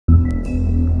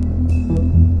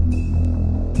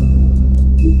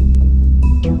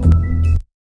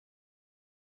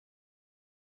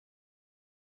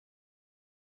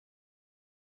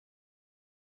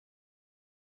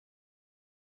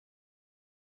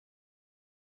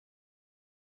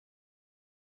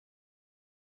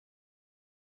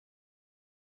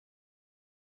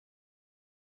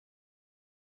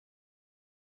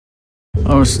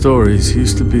Our stories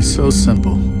used to be so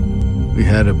simple. We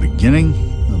had a beginning,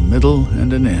 a middle,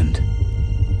 and an end.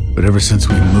 But ever since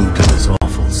we moved to this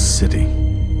awful city,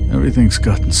 everything's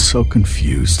gotten so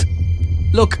confused.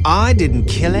 Look, I didn't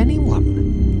kill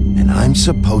anyone. And I'm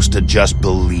supposed to just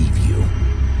believe you.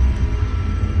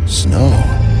 Snow.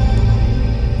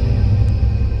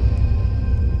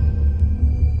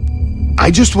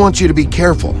 I just want you to be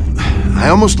careful. I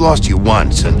almost lost you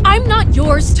once, and... I'm not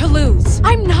yours to lose.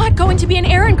 I'm not going to be an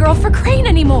errand girl for Crane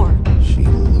anymore. She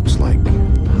looks like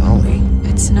Holly.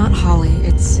 It's not Holly,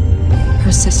 it's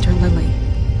her sister Lily.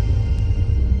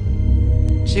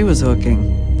 She was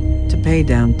hooking to pay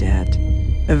down debt.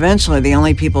 Eventually, the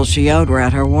only people she owed were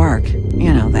at her work.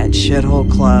 You know, that shithole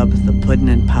club, the puddin'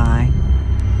 and pie.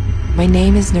 My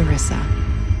name is Nerissa.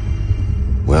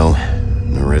 Well,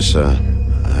 Nerissa,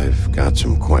 I've got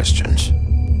some questions.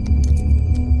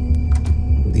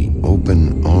 The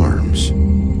open arms.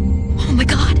 Oh my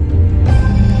god.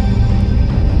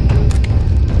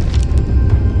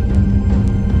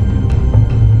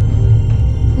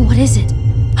 What is it?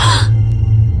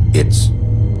 It's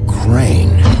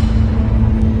Crane.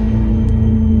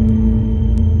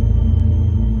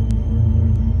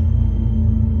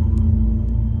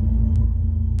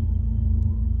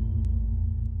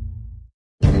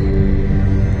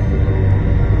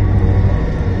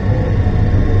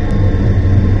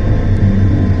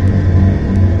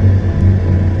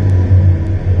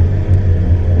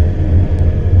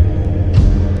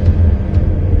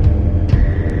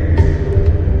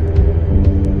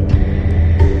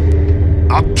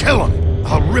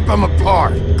 I'm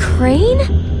apart. Crane?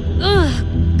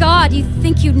 Ugh, God, you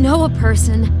think you know a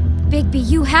person. Bigby,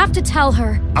 you have to tell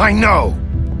her. I know.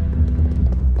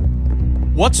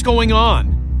 What's going on?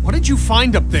 What did you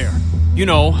find up there? You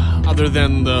know, other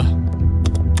than the...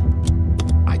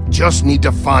 I just need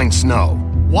to find Snow.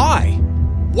 Why?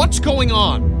 What's going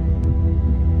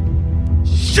on?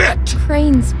 Shit!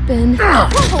 Crane's been...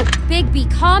 Whoa! Bigby,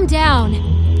 calm down.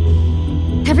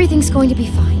 Everything's going to be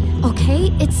fine. Okay,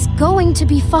 it's going to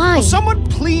be fine. Will someone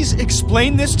please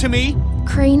explain this to me?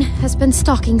 Crane has been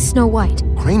stalking Snow White.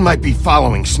 Crane might be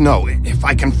following Snow. If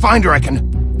I can find her, I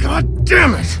can... God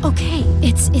damn it! Okay,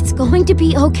 it's going to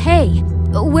be okay.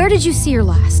 Where did you see her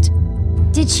last?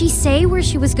 Did she say where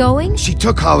she was going? She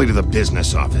took Holly to the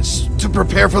business office to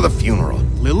prepare for the funeral.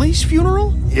 Lily's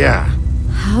funeral? Yeah.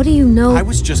 How do you know? I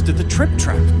was just at the Trip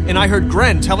Trap, and I heard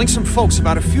Gren telling some folks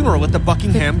about a funeral at the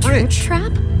Buckingham Bridge. Trip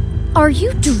Trap? Are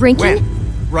you drinking?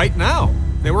 When? Right now.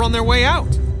 They were on their way out.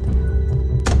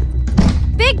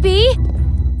 Bigby!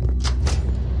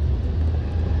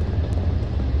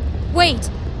 Wait.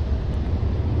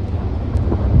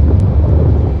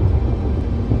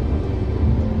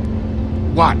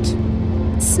 What?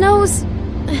 Snow's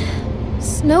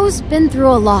been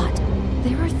through a lot.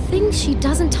 There are things she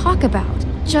doesn't talk about.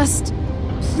 Just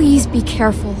please be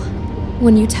careful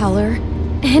when you tell her.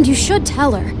 And you should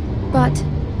tell her. But...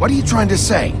 What are you trying to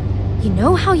say? You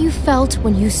know how you felt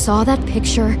when you saw that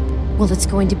picture? Well, it's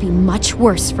going to be much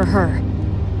worse for her.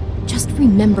 Just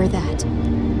remember that.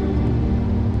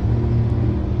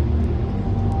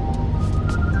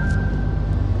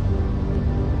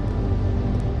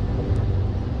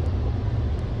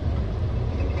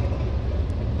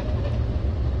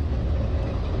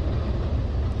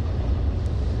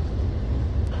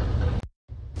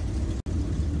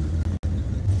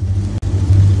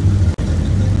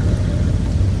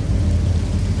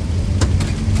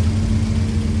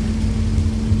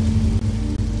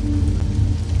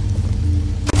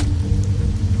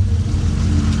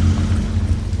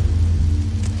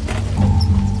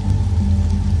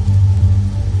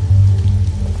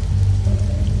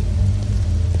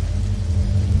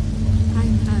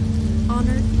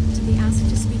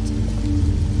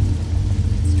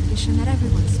 That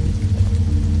everyone speak.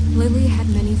 Lily had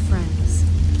many friends,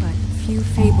 but few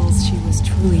fables she was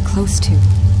truly close to.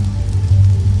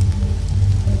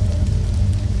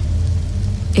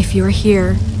 If you're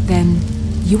here, then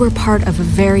you were part of a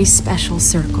very special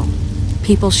circle.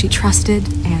 People she trusted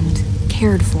and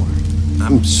cared for.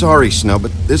 I'm sorry, Snow,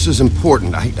 but this is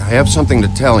important. I have something to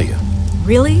tell you.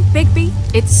 Really, Bigby?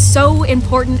 It's so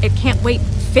important it can't wait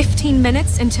 15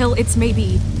 minutes until it's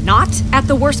maybe not at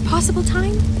the worst possible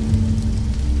time?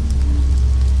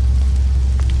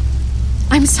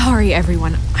 I'm sorry,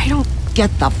 everyone. I don't...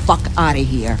 Get the fuck out of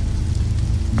here.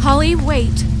 Holly,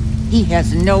 wait. He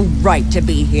has no right to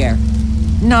be here.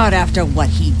 Not after what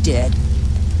he did.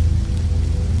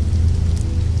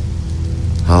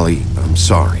 Holly, I'm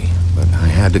sorry, but I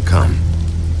had to come.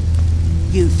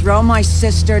 You throw my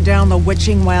sister down the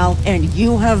witching well, and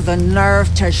you have the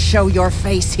nerve to show your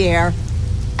face here?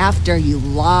 After you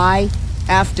lie?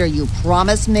 After you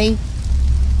promise me?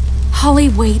 Holly,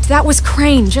 wait. That was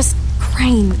Crane. Just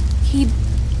Crane. He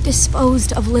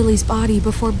disposed of Lily's body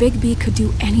before Bigby could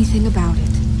do anything about it.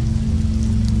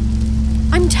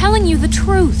 I'm telling you the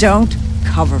truth. Don't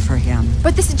cover for him.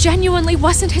 But this genuinely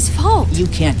wasn't his fault. You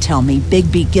can't tell me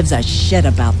Bigby gives a shit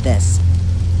about this.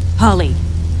 Holly,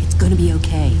 it's gonna be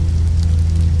okay.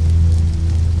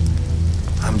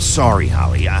 I'm sorry,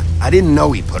 Holly. I didn't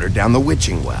know he put her down the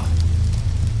witching well.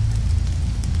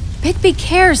 Bigby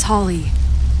cares, Holly.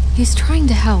 He's trying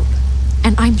to help.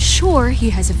 And I'm sure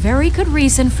he has a very good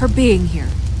reason for being here.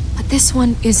 But this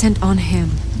one isn't on him.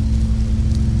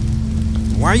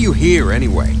 Why are you here,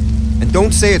 anyway? And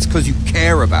don't say it's because you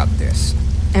care about this.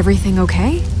 Everything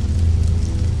okay?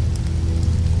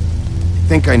 I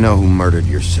think I know who murdered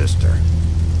your sister.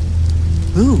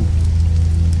 Who?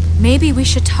 Maybe we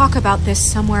should talk about this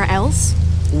somewhere else?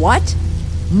 What?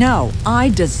 No, I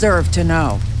deserve to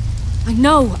know. I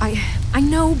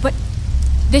know, but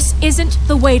this isn't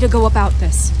the way to go about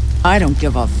this. I don't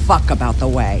give a fuck about the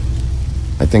way.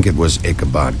 I think it was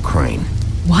Ichabod Crane.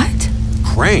 What?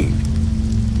 Crane?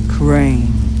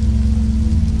 Crane.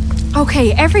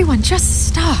 Okay, everyone, just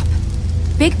stop.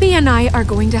 Bigby and I are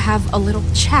going to have a little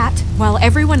chat while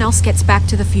everyone else gets back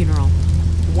to the funeral.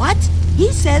 What?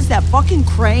 He says that fucking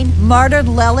Crane murdered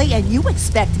Lily and you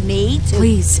expect me to—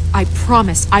 Please, I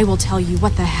promise I will tell you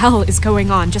what the hell is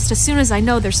going on just as soon as I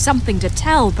know there's something to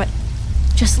tell, but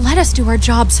just let us do our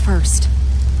jobs first.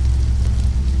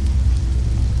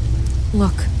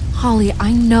 Look, Holly,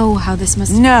 I know how this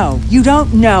must— No, you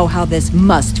don't know how this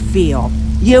must feel.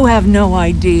 You have no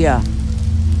idea.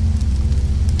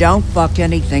 Don't fuck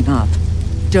anything up.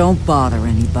 Don't bother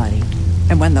anybody.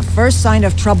 And when the first sign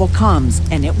of trouble comes,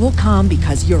 and it will come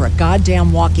because you're a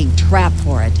goddamn walking trap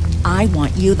for it, I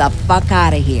want you the fuck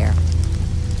out of here.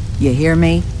 You hear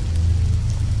me?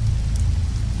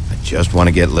 I just want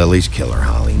to get Lily's killer,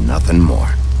 Holly. Nothing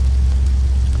more.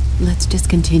 Let's just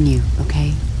continue,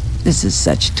 okay? This is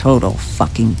such total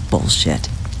fucking bullshit.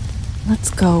 Let's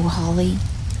go, Holly.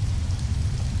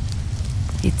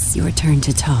 It's your turn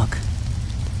to talk.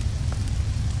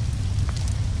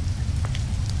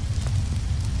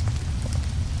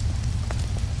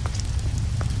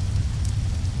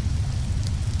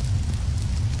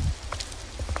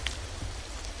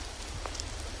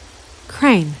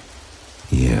 Crane.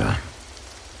 Yeah.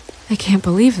 I can't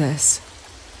believe this.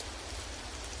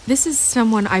 This is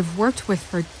someone I've worked with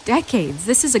for decades.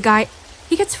 This is a guy...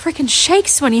 He gets frickin'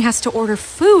 shakes when he has to order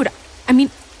food. I mean,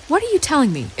 what are you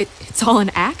telling me? It's all an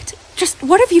act? Just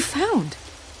what have you found?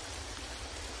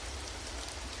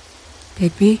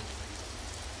 Bigby?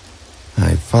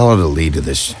 I followed a lead to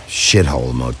this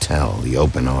shithole motel, the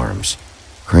Open Arms.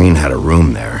 Crane had a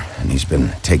room there, and he's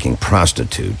been taking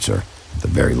prostitutes, or at the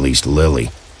very least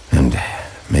Lily, and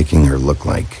making her look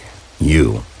like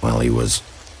you while he was...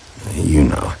 you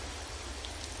know.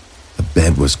 The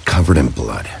bed was covered in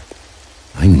blood.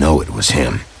 I know it was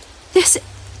him. This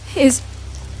is...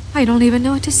 I don't even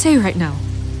know what to say right now.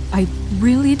 I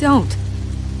really don't.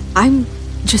 I'm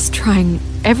just trying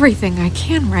everything I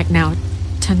can right now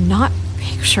to not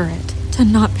picture it, to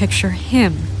not picture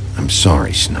him. I'm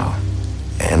sorry, Snow.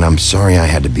 And I'm sorry I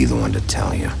had to be the one to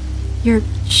tell you. You're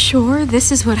sure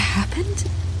this is what happened?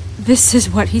 This is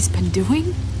what he's been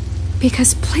doing?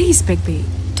 Because please, Bigby,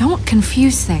 don't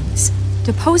confuse things.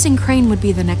 Deposing Crane would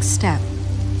be the next step.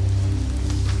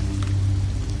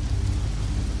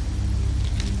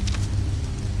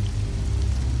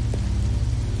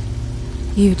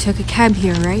 You took a cab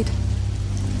here, right?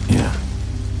 Yeah.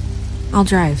 I'll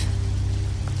drive.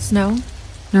 Snow?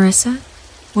 Nerissa?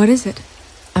 What is it?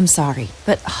 I'm sorry,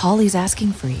 but Holly's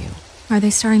asking for you. Are they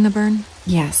starting the burn?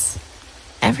 Yes.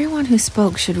 Everyone who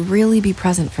spoke should really be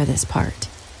present for this part.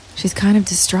 She's kind of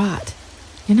distraught.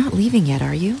 You're not leaving yet,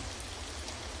 are you?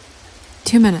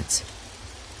 2 minutes.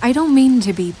 I don't mean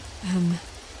to be,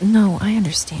 No, I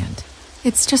understand.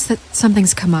 It's just that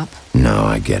something's come up. No,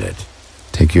 I get it.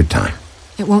 Take your time.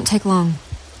 It won't take long.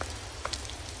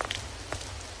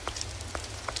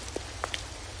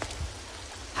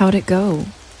 How'd it go?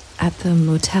 At the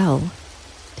motel?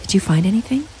 Did you find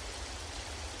anything?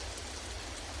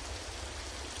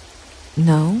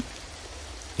 No?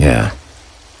 Yeah.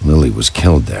 Lily was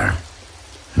killed there.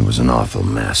 It was an awful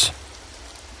mess.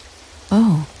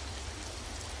 Oh.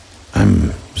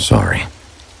 I'm sorry.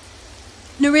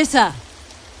 Nerissa!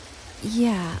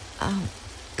 Yeah,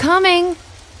 coming!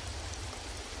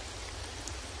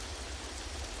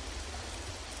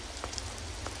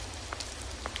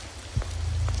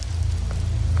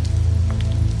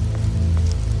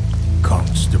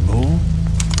 Constable?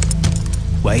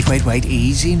 Wait. Wait,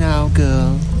 easy now,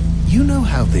 girl. You know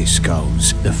how this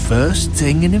goes. The first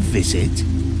thing in a visit,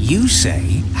 you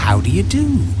say, how do you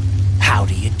do? How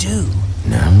do you do?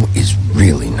 Now is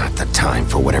really not the time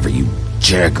for whatever you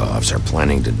jerk-offs are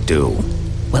planning to do.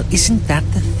 Well, isn't that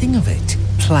the thing of it?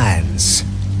 Plans.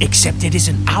 Except it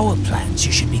isn't our plans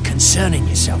you should be concerning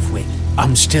yourself with.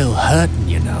 I'm still hurting,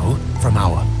 you know, from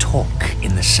our talk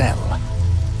in the cell.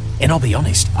 And I'll be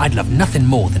honest, I'd love nothing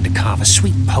more than to carve a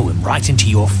sweet poem right into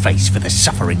your face for the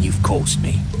suffering you've caused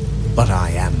me. But I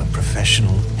am a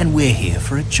professional, and we're here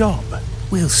for a job.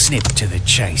 We'll snip to the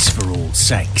chase for all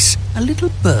sakes. A little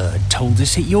bird told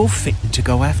us that you're fitting to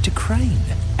go after Crane.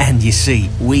 And you see,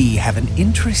 we have an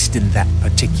interest in that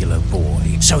particular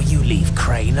boy. So you leave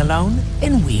Crane alone,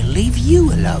 and we'll leave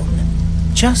you alone.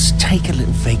 Just take a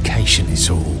little vacation is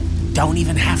all. Don't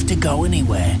even have to go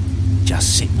anywhere.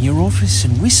 Just sit in your office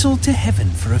and whistle to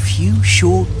heaven for a few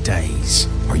short days.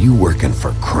 Are you working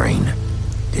for Crane?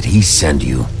 Did he send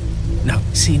you? No,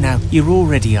 see now, you're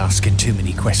already asking too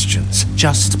many questions.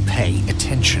 Just pay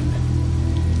attention.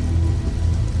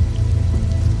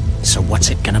 So what's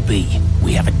it gonna be?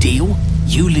 We have a deal?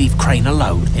 You leave Crane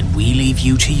alone, and we leave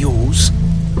you to yours?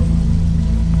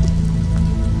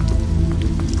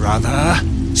 Brother,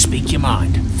 speak your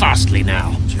mind. Fastly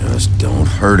now. Just don't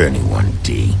hurt anyone,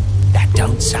 D. That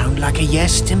don't sound like a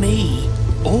yes to me.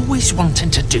 Always wanting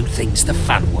to do things the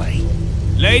fun way.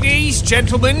 Ladies,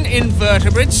 gentlemen,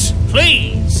 invertebrates,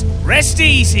 please, rest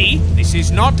easy. This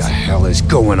is not... What the hell is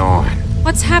going on?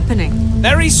 What's happening?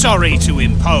 Very sorry to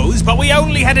impose, but we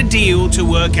only had a deal to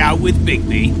work out with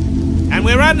Bigby. And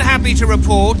we're unhappy to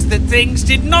report that things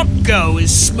did not go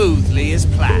as smoothly as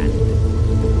planned.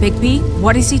 Bigby,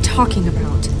 what is he talking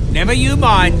about? Never you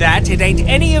mind that, it ain't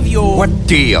any of your... What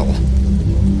deal?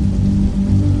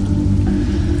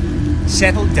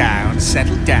 Settle down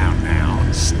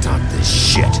now. Stop this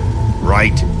shit.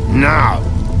 Right now.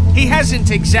 He hasn't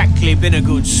exactly been a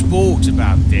good sport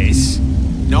about this.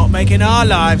 Not making our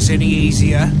lives any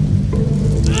easier.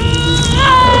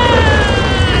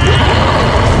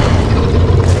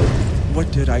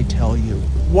 What did I tell you?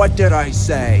 What did I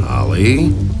say?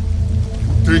 Ollie?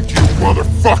 Think you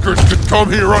motherfuckers could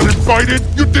come here uninvited?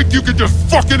 You think you could just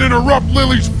fucking interrupt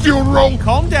Lily's funeral?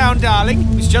 Calm down, darling.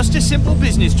 It was just a simple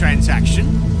business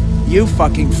transaction. You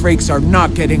fucking freaks are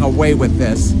not getting away with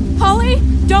this. Holly,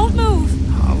 don't move!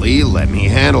 Ollie, let me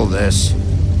handle this.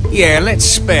 Yeah, let's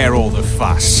spare all the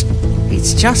fuss.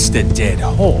 It's just a dead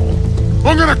hole.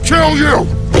 I'm gonna kill you!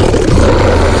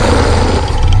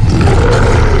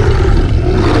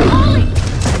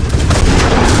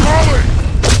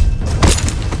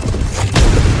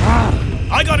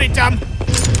 I got it, dumb.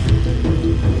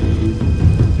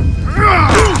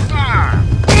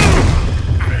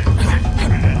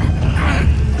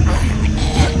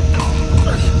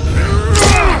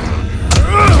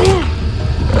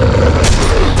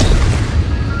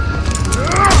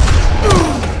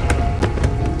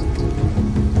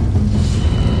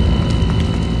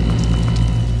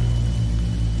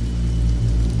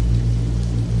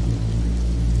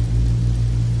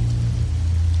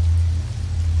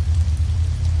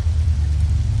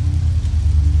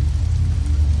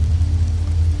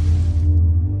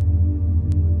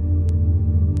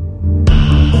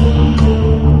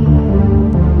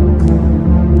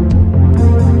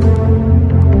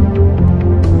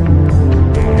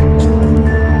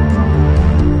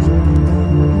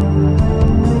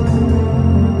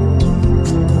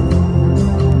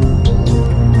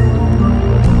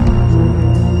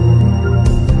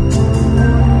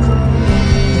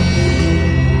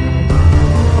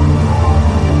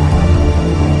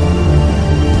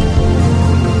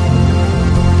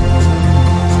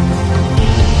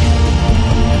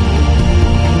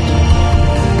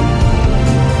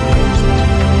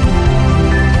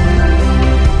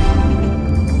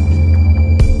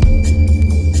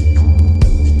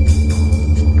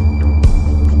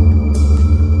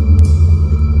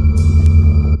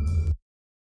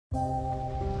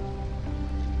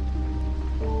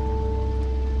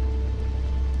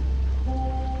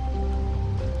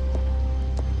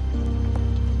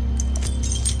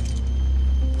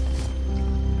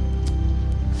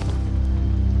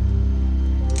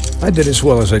 I did as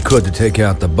well as I could to take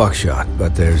out the buckshot,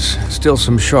 but there's still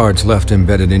some shards left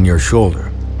embedded in your shoulder.